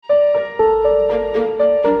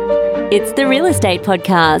It's the Real Estate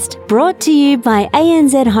Podcast, brought to you by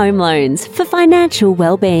ANZ Home Loans for financial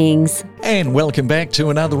well-beings. And welcome back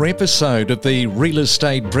to another episode of the Real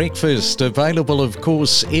Estate Breakfast, available of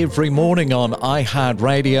course every morning on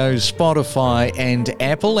iHeartRadio, Spotify and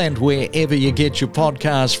Apple, and wherever you get your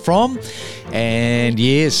podcast from. And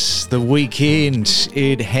yes, the weekend,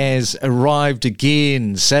 it has arrived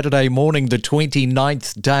again. Saturday morning, the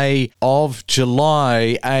 29th day of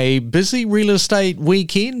July. A busy real estate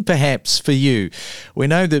weekend perhaps for you. We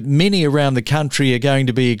know that many around the country are going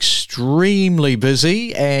to be extremely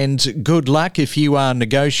busy, and good luck if you are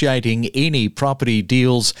negotiating any property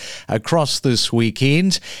deals across this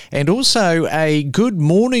weekend. And also a good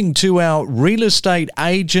morning to our real estate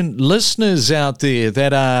agent listeners out there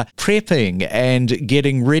that are prepping and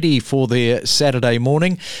getting ready for their Saturday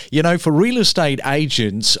morning. You know, for real estate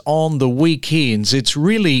agents on the weekends, it's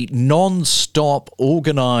really non-stop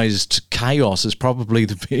organised chaos is probably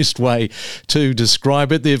the best way to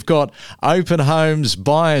describe it. They've got open homes,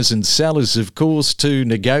 buyers and sellers, of course, to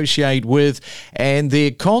negotiate with, and they're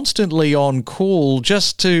constantly on call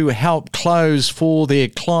just to help close for their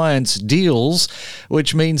clients' deals,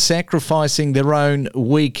 which means sacrificing their own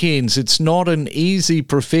weekends. It's not an easy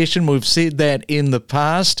profession. We've said that in the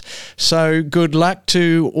past. So good luck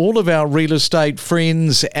to all of our real estate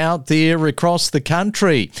friends out there across the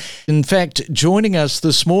country. In fact, joining us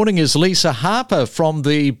this morning is Lisa Harper from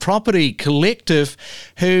the Property Collective,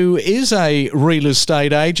 who is a real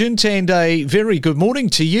estate agent. And a very good morning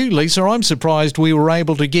to you, Lisa. I'm surprised we were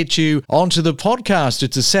able to get you onto the podcast.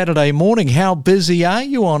 It's a Saturday morning. How busy are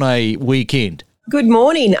you on a weekend? Good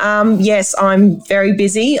morning. Yes, I'm very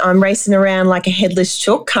busy. I'm racing around like a headless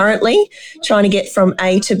chook currently, trying to get from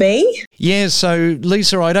A to B. Yeah, so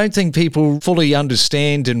Lisa, I don't think people fully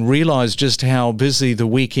understand and realise just how busy the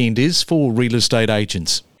weekend is for real estate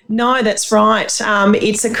agents. No, that's right.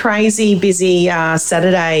 It's a crazy busy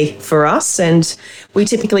Saturday for us, and we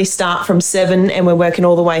typically start from 7 and we're working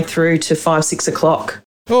all the way through to 5, 6 o'clock.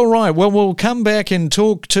 All right, well, we'll come back and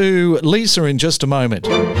talk to Lisa in just a moment.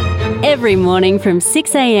 Every morning from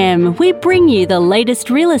 6 a.m, we bring you the latest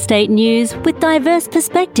real estate news with diverse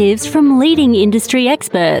perspectives from leading industry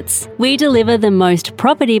experts. We deliver the most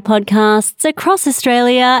property podcasts across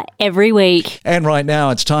Australia every week. And right now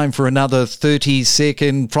it's time for another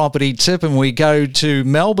 30-second property tip, and we go to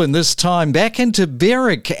Melbourne, this time back into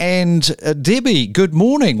Berwick. And Debbie, good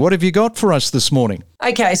morning. What have you got for us this morning?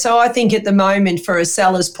 Okay, so I think at the moment, for a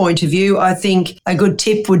seller's point of view, I think a good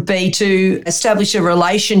tip would be to establish a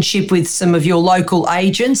relationship with some of your local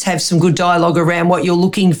agents, have some good dialogue around what you're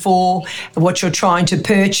looking for, what you're trying to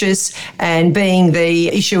purchase, and being the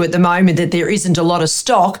issue at the moment that there isn't a lot of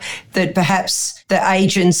stock, that perhaps the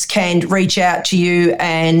agents can reach out to you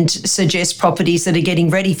and suggest properties that are getting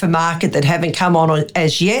ready for market that haven't come on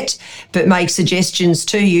as yet, but make suggestions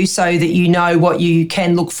to you so that you know what you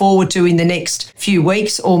can look forward to in the next few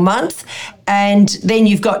weeks or month. And then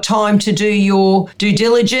you've got time to do your due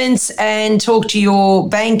diligence and talk to your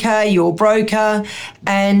banker, your broker,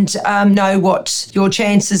 and know what your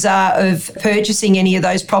chances are of purchasing any of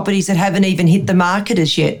those properties that haven't even hit the market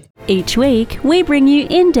as yet. Each week, we bring you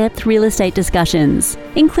in-depth real estate discussions,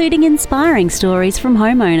 including inspiring stories from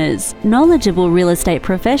homeowners, knowledgeable real estate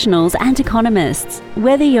professionals and economists.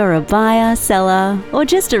 Whether you're a buyer, seller, or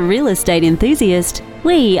just a real estate enthusiast,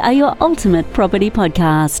 we are your ultimate property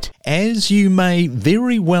podcast. As you may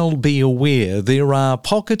very well be aware, there are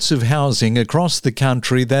pockets of housing across the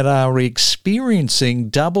country that are experiencing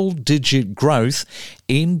double-digit growth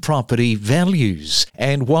in property values.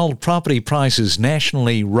 And while property prices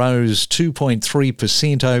nationally rose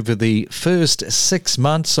 2.3% over the first 6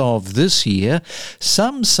 months of this year,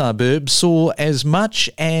 some suburbs saw as much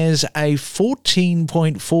as a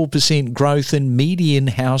 14.4% growth in median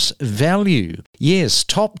house value. Yes,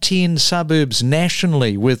 top 10 suburbs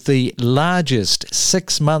nationally with the largest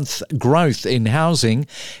 6-month growth in housing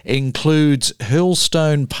includes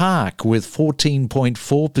Hurlstone Park with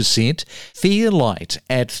 14.4%, Fairlight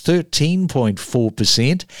at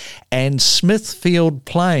 13.4%, and Smithfield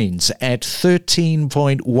Plains at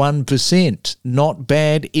 13.1%. Not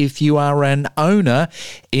bad if you are an owner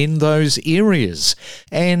in those areas.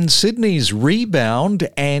 And Sydney's rebound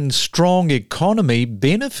and strong economy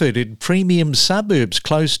benefited premium suburbs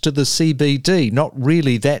close to the CBD. Not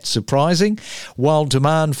really that surprising, while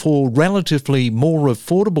demand for relatively more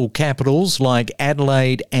affordable capitals like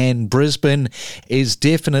Adelaide and Brisbane is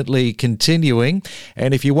definitely continuing.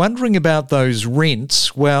 And if you're wondering about those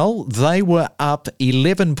rents, well, they were up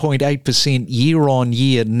 11.8% year on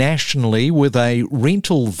year nationally, with a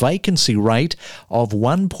rental vacancy rate of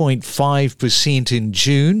 1.5% in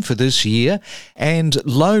June for this year, and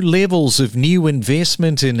low levels of new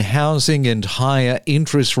investment in housing and higher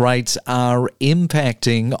interest rates are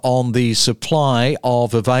impacting on the supply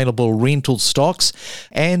of available rental stocks,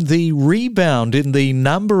 and the rebound in the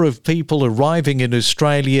number of people arriving in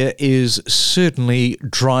Australia is certainly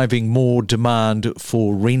driving more demand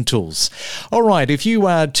for rentals. All right, if you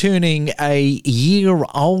are turning a year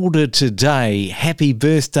older today, happy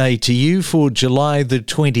birthday to you for July the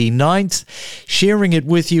 29th. Sharing it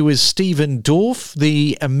with you is Stephen Dorff,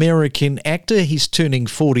 the American actor. He's turning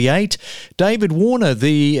 48. David Warner,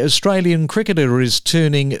 the Australian cricketer, is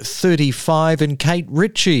turning 35. And Kate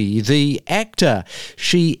Ritchie, the actor,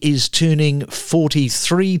 she is turning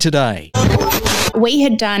 43 today. We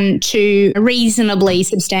had done 2 reasonably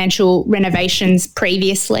substantial renovations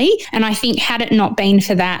previously, and I think had it not been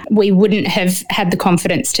for that, we wouldn't have had the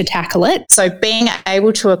confidence to tackle it. So being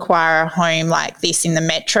able to acquire a home like this in the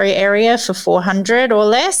metro area for $400 or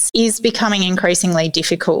less is becoming increasingly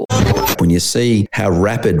difficult. When you see how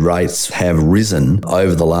rapid rates have risen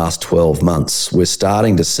over the last 12 months, we're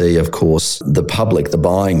starting to see, of course, the public, the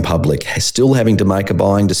buying public, still having to make a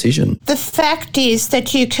buying decision. The fact is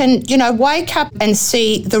that you can, wake up and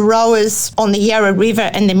see the rowers on the Yarra River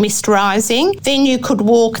and the mist rising. Then you could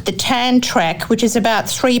walk the Tan Track, which is about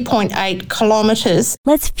 3.8 kilometres.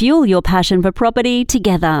 Let's fuel your passion for property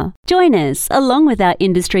together. Join us, along with our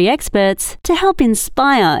industry experts, to help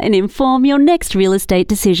inspire and inform your next real estate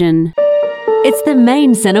decision. It's the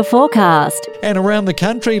Main Centre forecast. And around the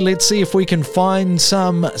country, let's see if we can find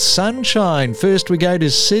some sunshine. First, we go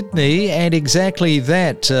to Sydney, and exactly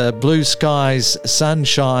that, blue skies,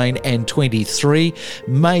 sunshine, and 23.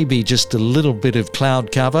 Maybe just a little bit of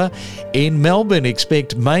cloud cover. In Melbourne,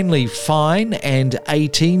 expect mainly fine and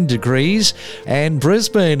 18 degrees. And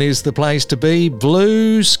Brisbane is the place to be.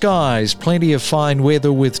 Blue skies, plenty of fine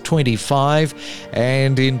weather with 25.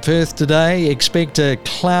 And in Perth today, expect a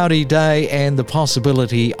cloudy day and the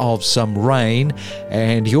possibility of some rain,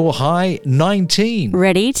 and your high 19.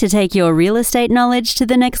 Ready to take your real estate knowledge to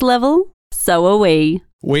the next level? So are we.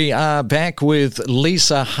 We are back with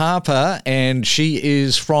Lisa Harper, and she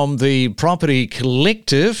is from the Property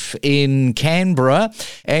Collective in Canberra.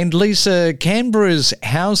 And Lisa, Canberra's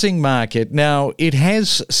housing market, now it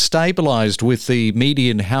has stabilised with the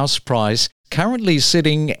median house price currently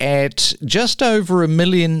sitting at just over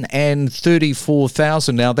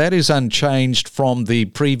 1,034,000. Now, that is unchanged from the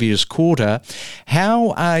previous quarter.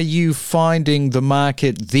 How are you finding the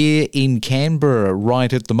market there in Canberra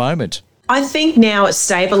right at the moment? I think now it's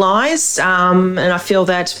stabilised, and I feel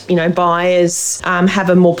that, buyers have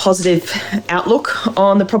a more positive outlook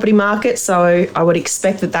on the property market. So I would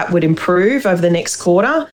expect that would improve over the next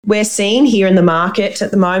quarter. We're seeing here in the market at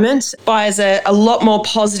the moment, buyers are a lot more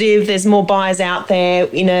positive. There's more buyers out there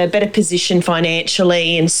in a better position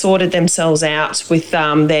financially and sorted themselves out with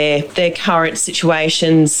their current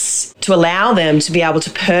situations to allow them to be able to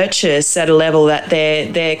purchase at a level that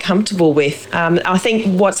they're comfortable with. I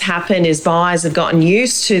think what's happened is buyers have gotten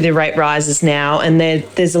used to the rate rises now, and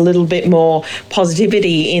there's a little bit more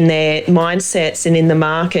positivity in their mindsets and in the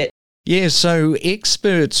market. Yeah, so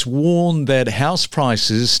experts warn that house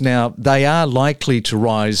prices, now they are likely to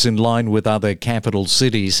rise in line with other capital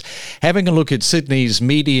cities. Having a look at Sydney's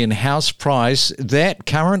median house price, that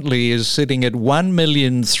currently is sitting at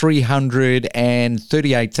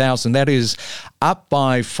 $1,338,000. That is up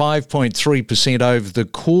by 5.3% over the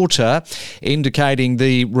quarter, indicating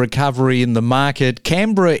the recovery in the market.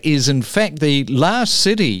 Canberra is in fact the last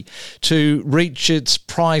city to reach its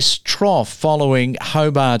price trough following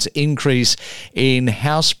Hobart's increase in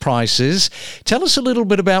house prices. Tell us a little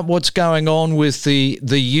bit about what's going on with the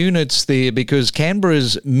units there, because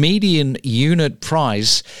Canberra's median unit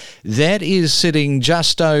price, that is sitting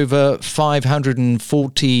just over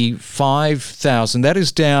 545,000. That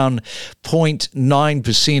is down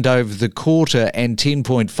 0.9% over the quarter and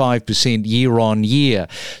 10.5% year on year.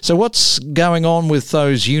 So what's going on with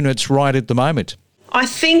those units right at the moment? I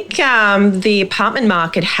think the apartment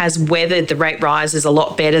market has weathered the rate rises a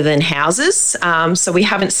lot better than houses. So we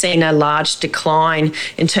haven't seen a large decline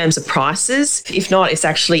in terms of prices. If not, it's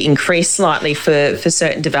actually increased slightly for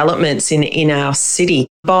certain developments in our city.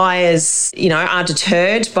 Buyers, are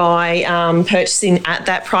deterred by purchasing at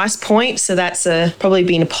that price point. So that's probably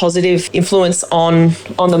been a positive influence on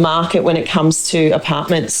the market when it comes to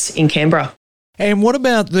apartments in Canberra. And what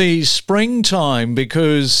about the springtime?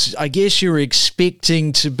 Because I guess you're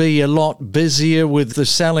expecting to be a lot busier with the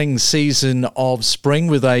selling season of spring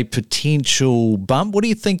with a potential bump. What do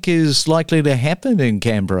you think is likely to happen in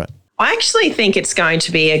Canberra? I actually think it's going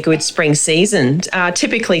to be a good spring season.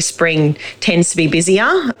 Typically, spring tends to be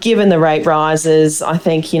busier. Given the rate rises, I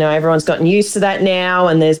think, everyone's gotten used to that now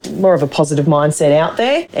and there's more of a positive mindset out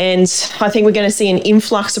there. And I think we're going to see an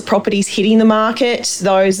influx of properties hitting the market,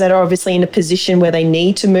 those that are obviously in a position where they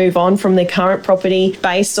need to move on from their current property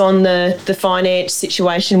based on the finance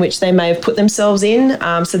situation which they may have put themselves in.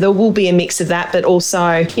 So there will be a mix of that, but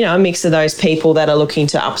also, a mix of those people that are looking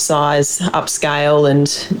to upsize, upscale and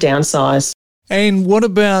downsize. And what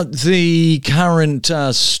about the current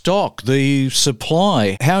stock, the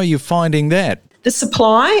supply? How are you finding that? The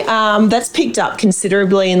supply, that's picked up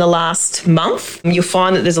considerably in the last month. You'll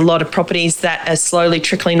find that there's a lot of properties that are slowly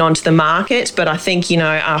trickling onto the market, but I think,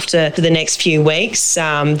 after the next few weeks,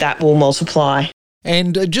 that will multiply.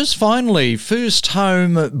 And just finally, first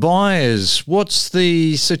home buyers, what's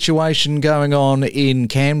the situation going on in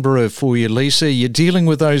Canberra for you, Lisa? You're dealing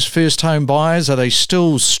with those first home buyers. Are they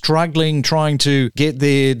still struggling trying to get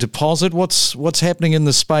their deposit? What's happening in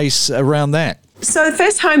the space around that? So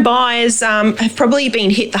first home buyers have probably been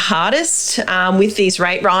hit the hardest with these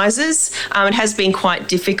rate rises. It has been quite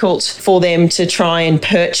difficult for them to try and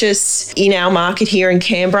purchase in our market here in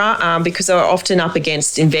Canberra because they're often up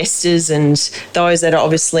against investors and those that are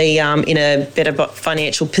obviously in a better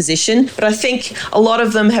financial position. But I think a lot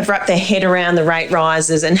of them have wrapped their head around the rate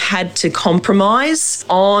rises and had to compromise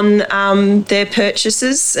on their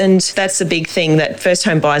purchases. And that's a big thing that first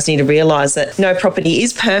home buyers need to realise, that no property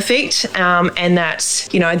is perfect and that,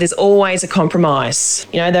 there's always a compromise.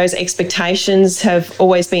 Those expectations have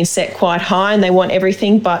always been set quite high and they want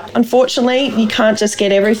everything, but unfortunately you can't just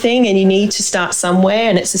get everything and you need to start somewhere,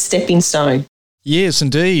 and it's a stepping stone. Yes,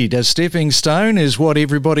 indeed. A stepping stone is what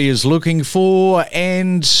everybody is looking for.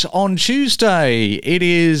 And on Tuesday, it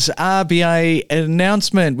is RBA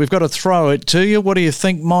announcement. We've got to throw it to you. What do you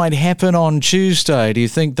think might happen on Tuesday? Do you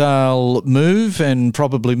think they'll move and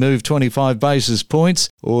probably move 25 basis points?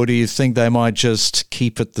 Or do you think they might just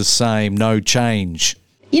keep it the same, no change?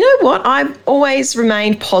 You know what? I've always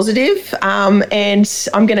remained positive, and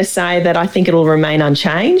I'm going to say that I think it'll remain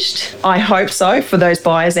unchanged. I hope so for those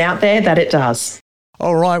buyers out there that it does.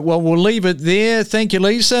 All right, well, we'll leave it there. Thank you,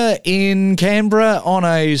 Lisa, in Canberra on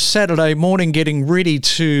a Saturday morning, getting ready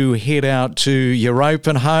to head out to your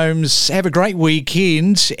open homes. Have a great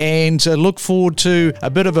weekend and look forward to a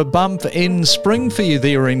bit of a bump in spring for you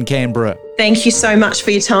there in Canberra. Thank you so much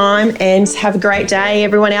for your time and have a great day,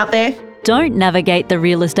 everyone out there. Don't navigate the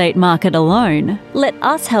real estate market alone. Let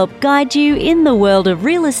us help guide you in the world of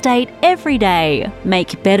real estate every day.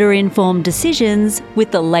 Make better informed decisions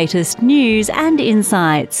with the latest news and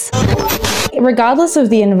insights. Regardless of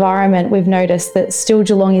the environment, we've noticed that still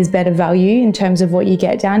Geelong is better value in terms of what you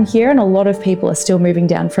get down here, and a lot of people are still moving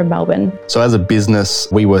down from Melbourne. So as a business,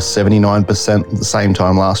 we were 79% at the same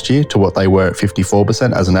time last year to what they were at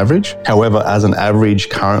 54% as an average. However, as an average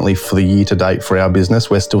currently for the year to date for our business,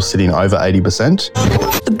 we're still sitting over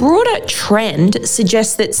 80%. The broader trend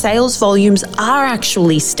suggests that sales volumes are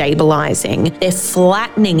actually stabilising. They're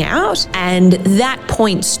flattening out, and that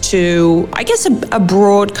points to, I guess, a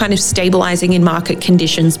broad kind of stabilising in market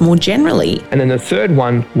conditions more generally. And then the third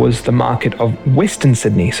one was the market of Western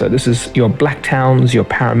Sydney. So this is your Blacktowns, your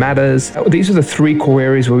Parramatta's. These are the three core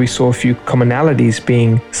areas where we saw a few commonalities,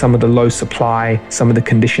 being some of the low supply, some of the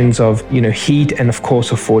conditions of, heat, and of course,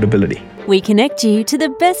 affordability. We connect you to the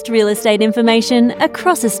best real estate information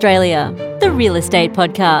across Australia. The Real Estate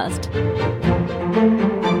Podcast.